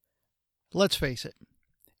Let's face it,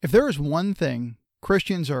 if there is one thing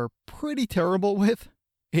Christians are pretty terrible with,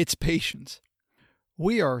 it's patience.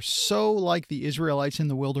 We are so like the Israelites in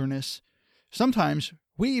the wilderness. Sometimes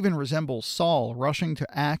we even resemble Saul rushing to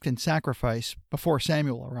act and sacrifice before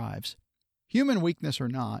Samuel arrives. Human weakness or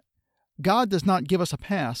not, God does not give us a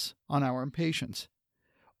pass on our impatience.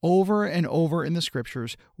 Over and over in the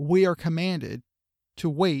Scriptures, we are commanded to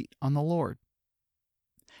wait on the Lord.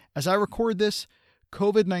 As I record this,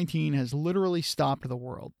 COVID-19 has literally stopped the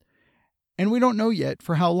world, and we don't know yet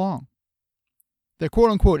for how long. The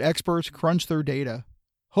quote-unquote experts crunch their data,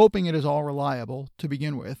 hoping it is all reliable to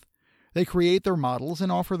begin with. They create their models and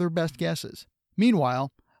offer their best guesses.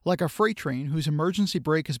 Meanwhile, like a freight train whose emergency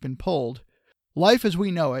brake has been pulled, life as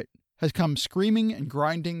we know it has come screaming and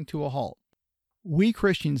grinding to a halt. We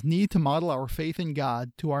Christians need to model our faith in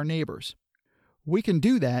God to our neighbors. We can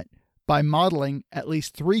do that by modeling at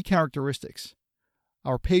least 3 characteristics: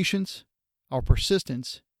 our patience, our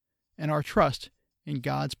persistence, and our trust in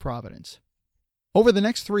God's providence. Over the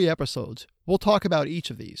next 3 episodes, we'll talk about each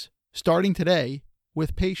of these, starting today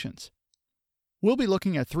with patience. We'll be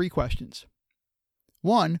looking at 3 questions.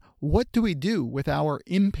 1, what do we do with our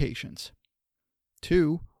impatience?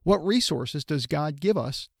 2, what resources does God give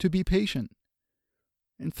us to be patient?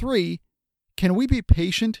 And 3, can we be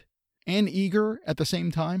patient and eager at the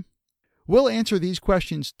same time? We'll answer these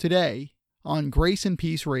questions today on Grace and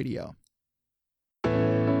Peace Radio.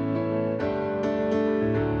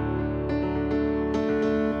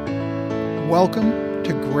 Welcome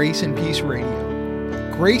to Grace and Peace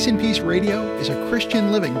Radio. Grace and Peace Radio is a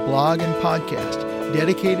Christian living blog and podcast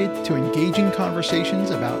dedicated to engaging conversations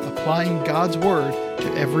about applying God's Word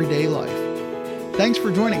to everyday life. Thanks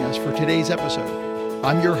for joining us for today's episode.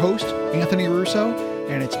 I'm your host, Anthony Russo,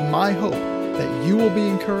 and it's my hope that you will be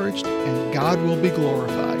encouraged and God will be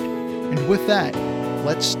glorified. And with that,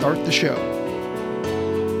 let's start the show.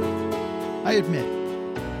 I admit,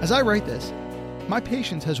 as I write this, my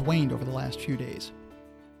patience has waned over the last few days.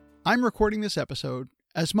 I'm recording this episode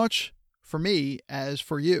as much for me as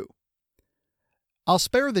for you. I'll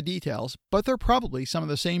spare the details, but they're probably some of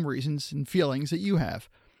the same reasons and feelings that you have,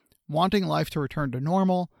 wanting life to return to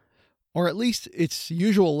normal, or at least its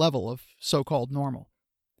usual level of so-called normal.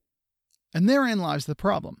 And therein lies the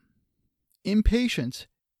problem. Impatience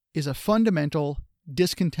is a fundamental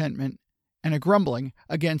discontentment and a grumbling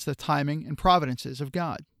against the timing and providences of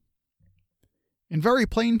God. In very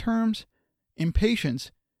plain terms,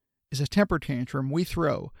 impatience is a temper tantrum we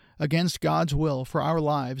throw against God's will for our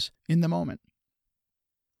lives in the moment.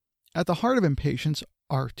 At the heart of impatience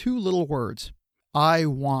are 2 little words: I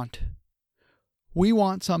want. We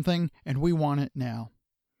want something, and we want it now.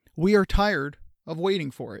 We are tired of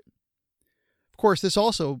waiting for it. Of course, this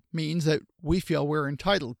also means that we feel we're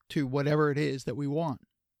entitled to whatever it is that we want.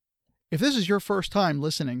 If this is your first time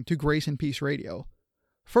listening to Grace and Peace Radio,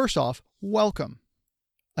 first off, welcome.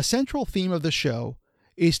 A central theme of the show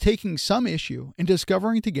is taking some issue and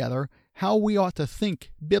discovering together how we ought to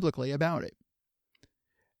think biblically about it.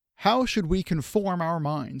 How should we conform our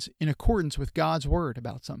minds in accordance with God's Word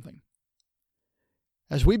about something?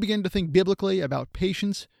 As we begin to think biblically about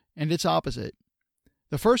patience and its opposite,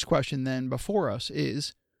 the first question then before us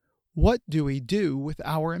is, what do we do with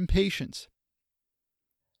our impatience?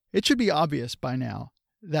 It should be obvious by now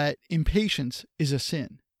that impatience is a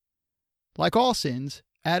sin. Like all sins,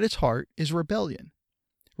 at its heart is rebellion.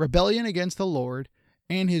 Rebellion against the Lord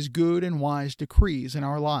and His good and wise decrees in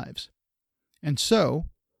our lives. And so,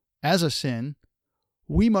 as a sin,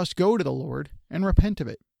 we must go to the Lord and repent of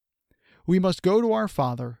it. We must go to our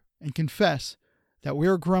Father and confess that we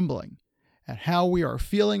are grumbling at how we are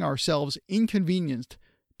feeling ourselves inconvenienced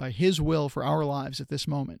by His will for our lives at this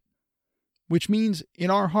moment. Which means in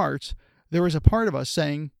our hearts, there is a part of us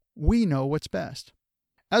saying, we know what's best.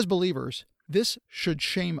 As believers, this should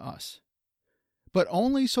shame us, but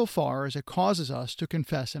only so far as it causes us to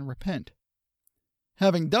confess and repent.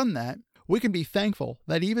 Having done that, we can be thankful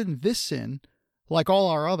that even this sin, like all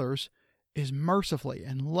our others, is mercifully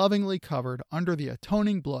and lovingly covered under the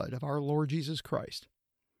atoning blood of our Lord Jesus Christ.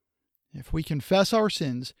 If we confess our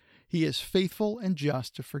sins, He is faithful and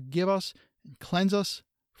just to forgive us and cleanse us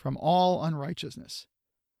from all unrighteousness.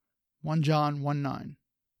 1 John 1:9.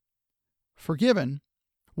 Forgiven,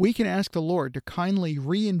 we can ask the Lord to kindly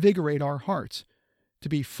reinvigorate our hearts, to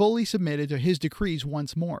be fully submitted to His decrees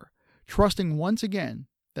once more, trusting once again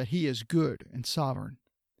that He is good and sovereign.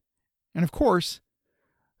 And of course,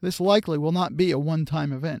 this likely will not be a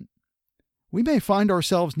one-time event. We may find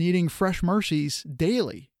ourselves needing fresh mercies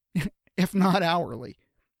daily, if not hourly.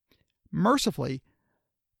 Mercifully,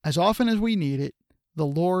 as often as we need it, the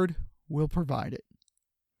Lord will provide it.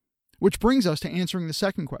 Which brings us to answering the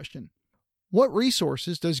second question. What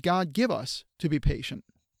resources does God give us to be patient?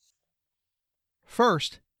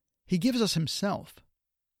 First, He gives us Himself.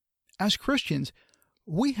 As Christians,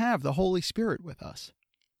 we have the Holy Spirit with us.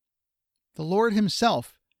 The Lord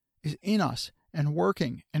Himself is in us and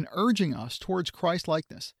working and urging us towards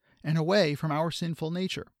Christ-likeness and away from our sinful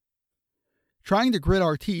nature. Trying to grit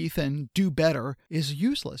our teeth and do better is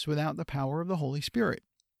useless without the power of the Holy Spirit.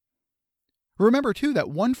 Remember, too, that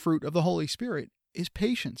one fruit of the Holy Spirit is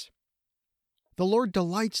patience. The Lord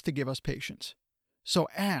delights to give us patience. So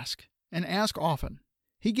ask, and ask often.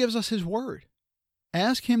 He gives us His Word.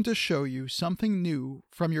 Ask Him to show you something new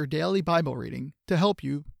from your daily Bible reading to help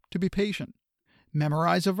you to be patient.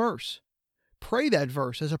 Memorize a verse. Pray that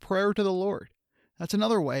verse as a prayer to the Lord. That's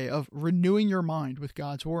another way of renewing your mind with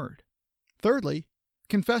God's Word. Thirdly,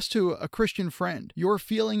 confess to a Christian friend you're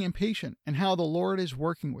feeling impatient and how the Lord is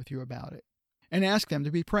working with you about it, and ask them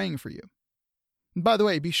to be praying for you. And by the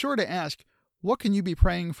way, be sure to ask, what can you be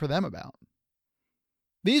praying for them about?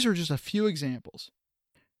 These are just a few examples.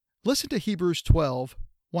 Listen to Hebrews 12,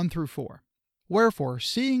 1-4. Wherefore,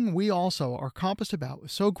 seeing we also are compassed about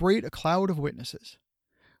with so great a cloud of witnesses,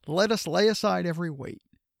 let us lay aside every weight,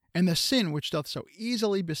 and the sin which doth so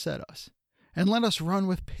easily beset us, and let us run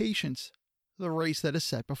with patience the race that is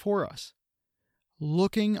set before us,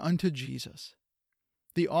 looking unto Jesus,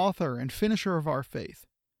 the author and finisher of our faith,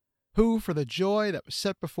 who for the joy that was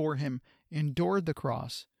set before Him endured the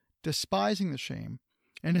cross, despising the shame,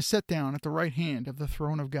 and is set down at the right hand of the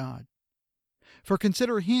throne of God. For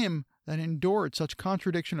consider Him that endured such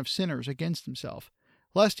contradiction of sinners against Himself,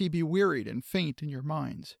 lest ye be wearied and faint in your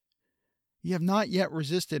minds. Ye have not yet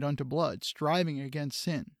resisted unto blood, striving against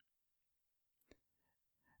sin.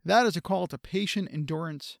 That is a call to patient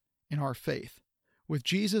endurance in our faith, with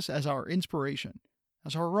Jesus as our inspiration,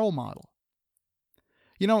 as our role model.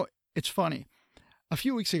 You know, it's funny. A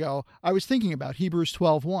few weeks ago, I was thinking about Hebrews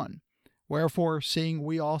 12:1. Wherefore, seeing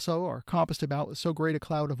we also are compassed about with so great a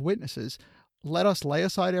cloud of witnesses, let us lay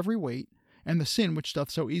aside every weight, and the sin which doth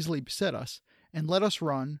so easily beset us, and let us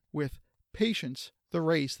run with patience the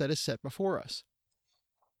race that is set before us.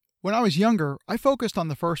 When I was younger, I focused on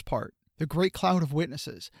the first part, the great cloud of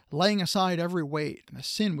witnesses, laying aside every weight and the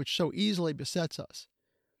sin which so easily besets us.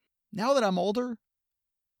 Now that I'm older,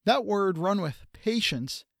 that word run with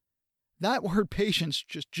patience, that word patience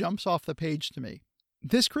just jumps off the page to me.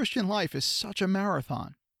 This Christian life is such a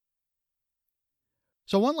marathon.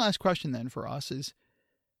 So one last question then for us is,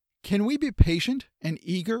 can we be patient and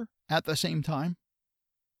eager at the same time?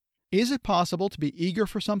 Is it possible to be eager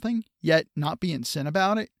for something, yet not be in sin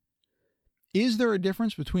about it? Is there a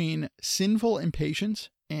difference between sinful impatience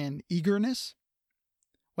and eagerness?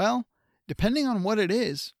 Well, depending on what it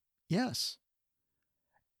is, yes.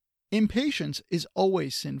 Impatience is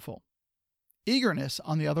always sinful. Eagerness,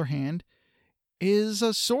 on the other hand, is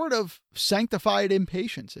a sort of sanctified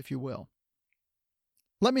impatience, if you will.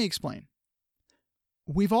 Let me explain.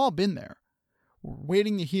 We've all been there. We're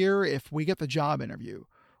waiting to hear if we get the job interview,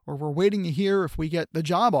 or we're waiting to hear if we get the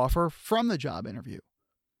job offer from the job interview.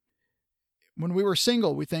 When we were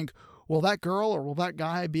single, we think, will that girl or will that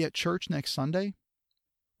guy be at church next Sunday?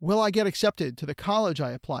 Will I get accepted to the college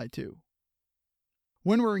I applied to?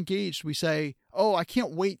 When we're engaged, we say, oh, I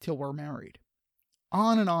can't wait till we're married.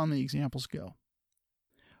 On and on the examples go.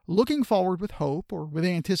 Looking forward with hope or with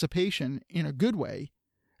anticipation in a good way,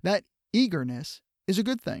 that eagerness is a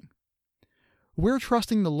good thing. We're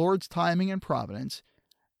trusting the Lord's timing and providence,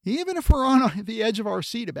 even if we're on the edge of our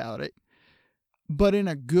seat about it, but in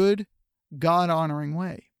a good, God-honoring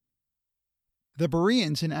way. The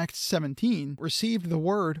Bereans in Acts 17 received the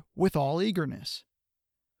word with all eagerness.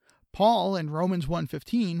 Paul in Romans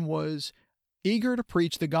 1:15 was eager to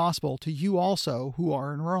preach the gospel to you also who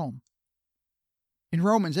are in Rome. In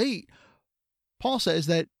Romans 8, Paul says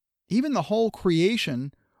that even the whole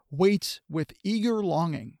creation waits with eager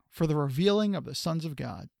longing for the revealing of the sons of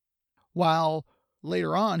God, while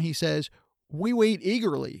later on he says, we wait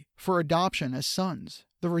eagerly for adoption as sons,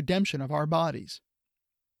 the redemption of our bodies.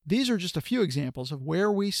 These are just a few examples of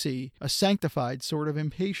where we see a sanctified sort of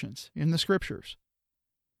impatience in the Scriptures.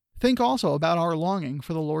 Think also about our longing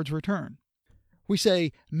for the Lord's return. We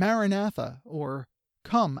say, Maranatha, or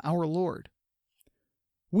Come, our Lord.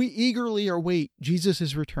 We eagerly await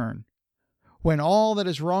Jesus' return, when all that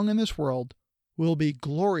is wrong in this world will be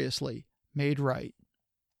gloriously made right.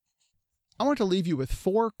 I want to leave you with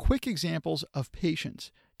 4 quick examples of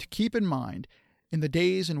patience to keep in mind in the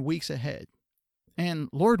days and weeks ahead. And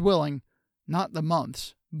Lord willing, not the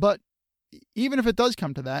months, but even if it does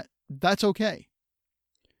come to that, that's okay.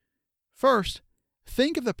 First,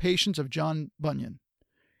 think of the patience of John Bunyan.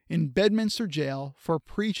 in Bedminster Jail for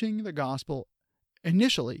preaching the gospel.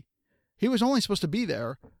 Initially, he was only supposed to be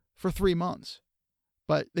there for 3 months,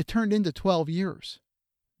 but it turned into 12 years.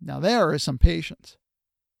 Now there is some patience.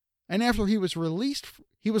 And after he was released,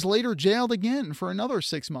 he was later jailed again for another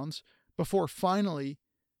 6 months before finally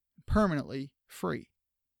permanently free.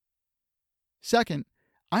 Second,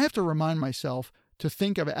 I have to remind myself to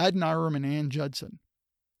think of Adoniram and Ann Judson.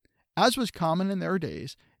 As was common in their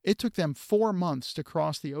days, it took them 4 months to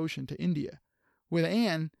cross the ocean to India, with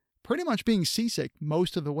Ann pretty much being seasick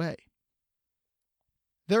most of the way.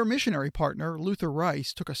 Their missionary partner, Luther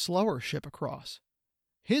Rice, took a slower ship across.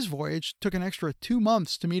 His voyage took an extra 2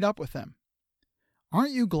 months to meet up with them.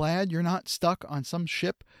 Aren't you glad you're not stuck on some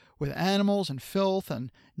ship with animals and filth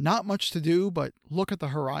and not much to do but look at the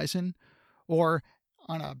horizon, or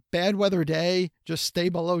on a bad weather day, just stay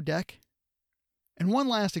below deck? And one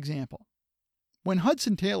last example. When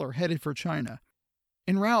Hudson Taylor headed for China,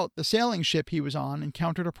 en route, the sailing ship he was on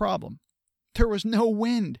encountered a problem. There was no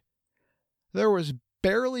wind. There was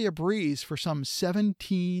barely a breeze for some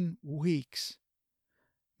 17 weeks.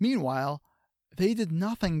 Meanwhile, they did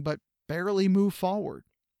nothing but barely move forward.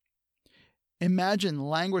 Imagine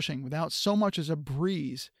languishing without so much as a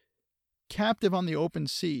breeze, captive on the open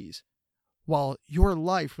seas, while your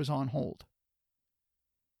life was on hold.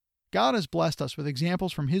 God has blessed us with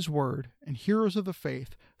examples from His Word and heroes of the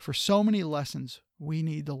faith for so many lessons we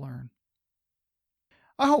need to learn.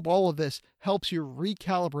 I hope all of this helps you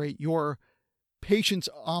recalibrate your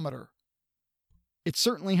patience-ometer. It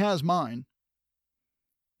certainly has mine.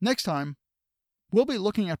 Next time, we'll be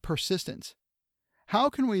looking at persistence. How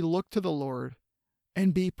can we look to the Lord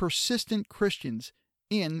and be persistent Christians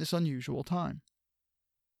in this unusual time?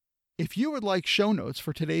 If you would like show notes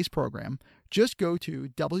for today's program, just go to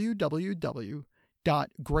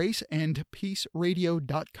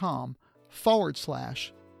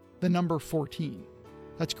www.graceandpeaceradio.com/14.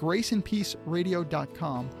 That's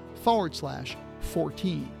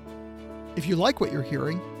graceandpeaceradio.com/14. If you like what you're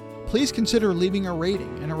hearing, please consider leaving a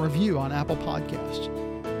rating and a review on Apple Podcasts.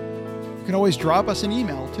 You can always drop us an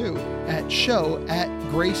email, too, at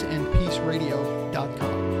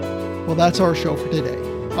show@graceandpeaceradio.com. Well, that's our show for today.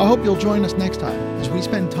 I hope you'll join us next time as we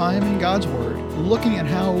spend time in God's Word, looking at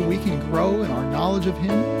how we can grow in our knowledge of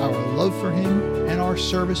Him, our love for Him, and our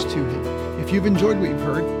service to Him. If you've enjoyed what you've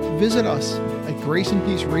heard, visit us at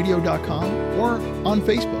graceandpeaceradio.com or on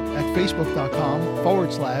Facebook at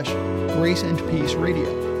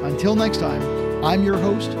facebook.com/graceandpeaceradio. Until next time, I'm your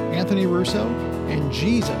host, Anthony Russo, and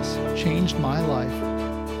Jesus changed my life.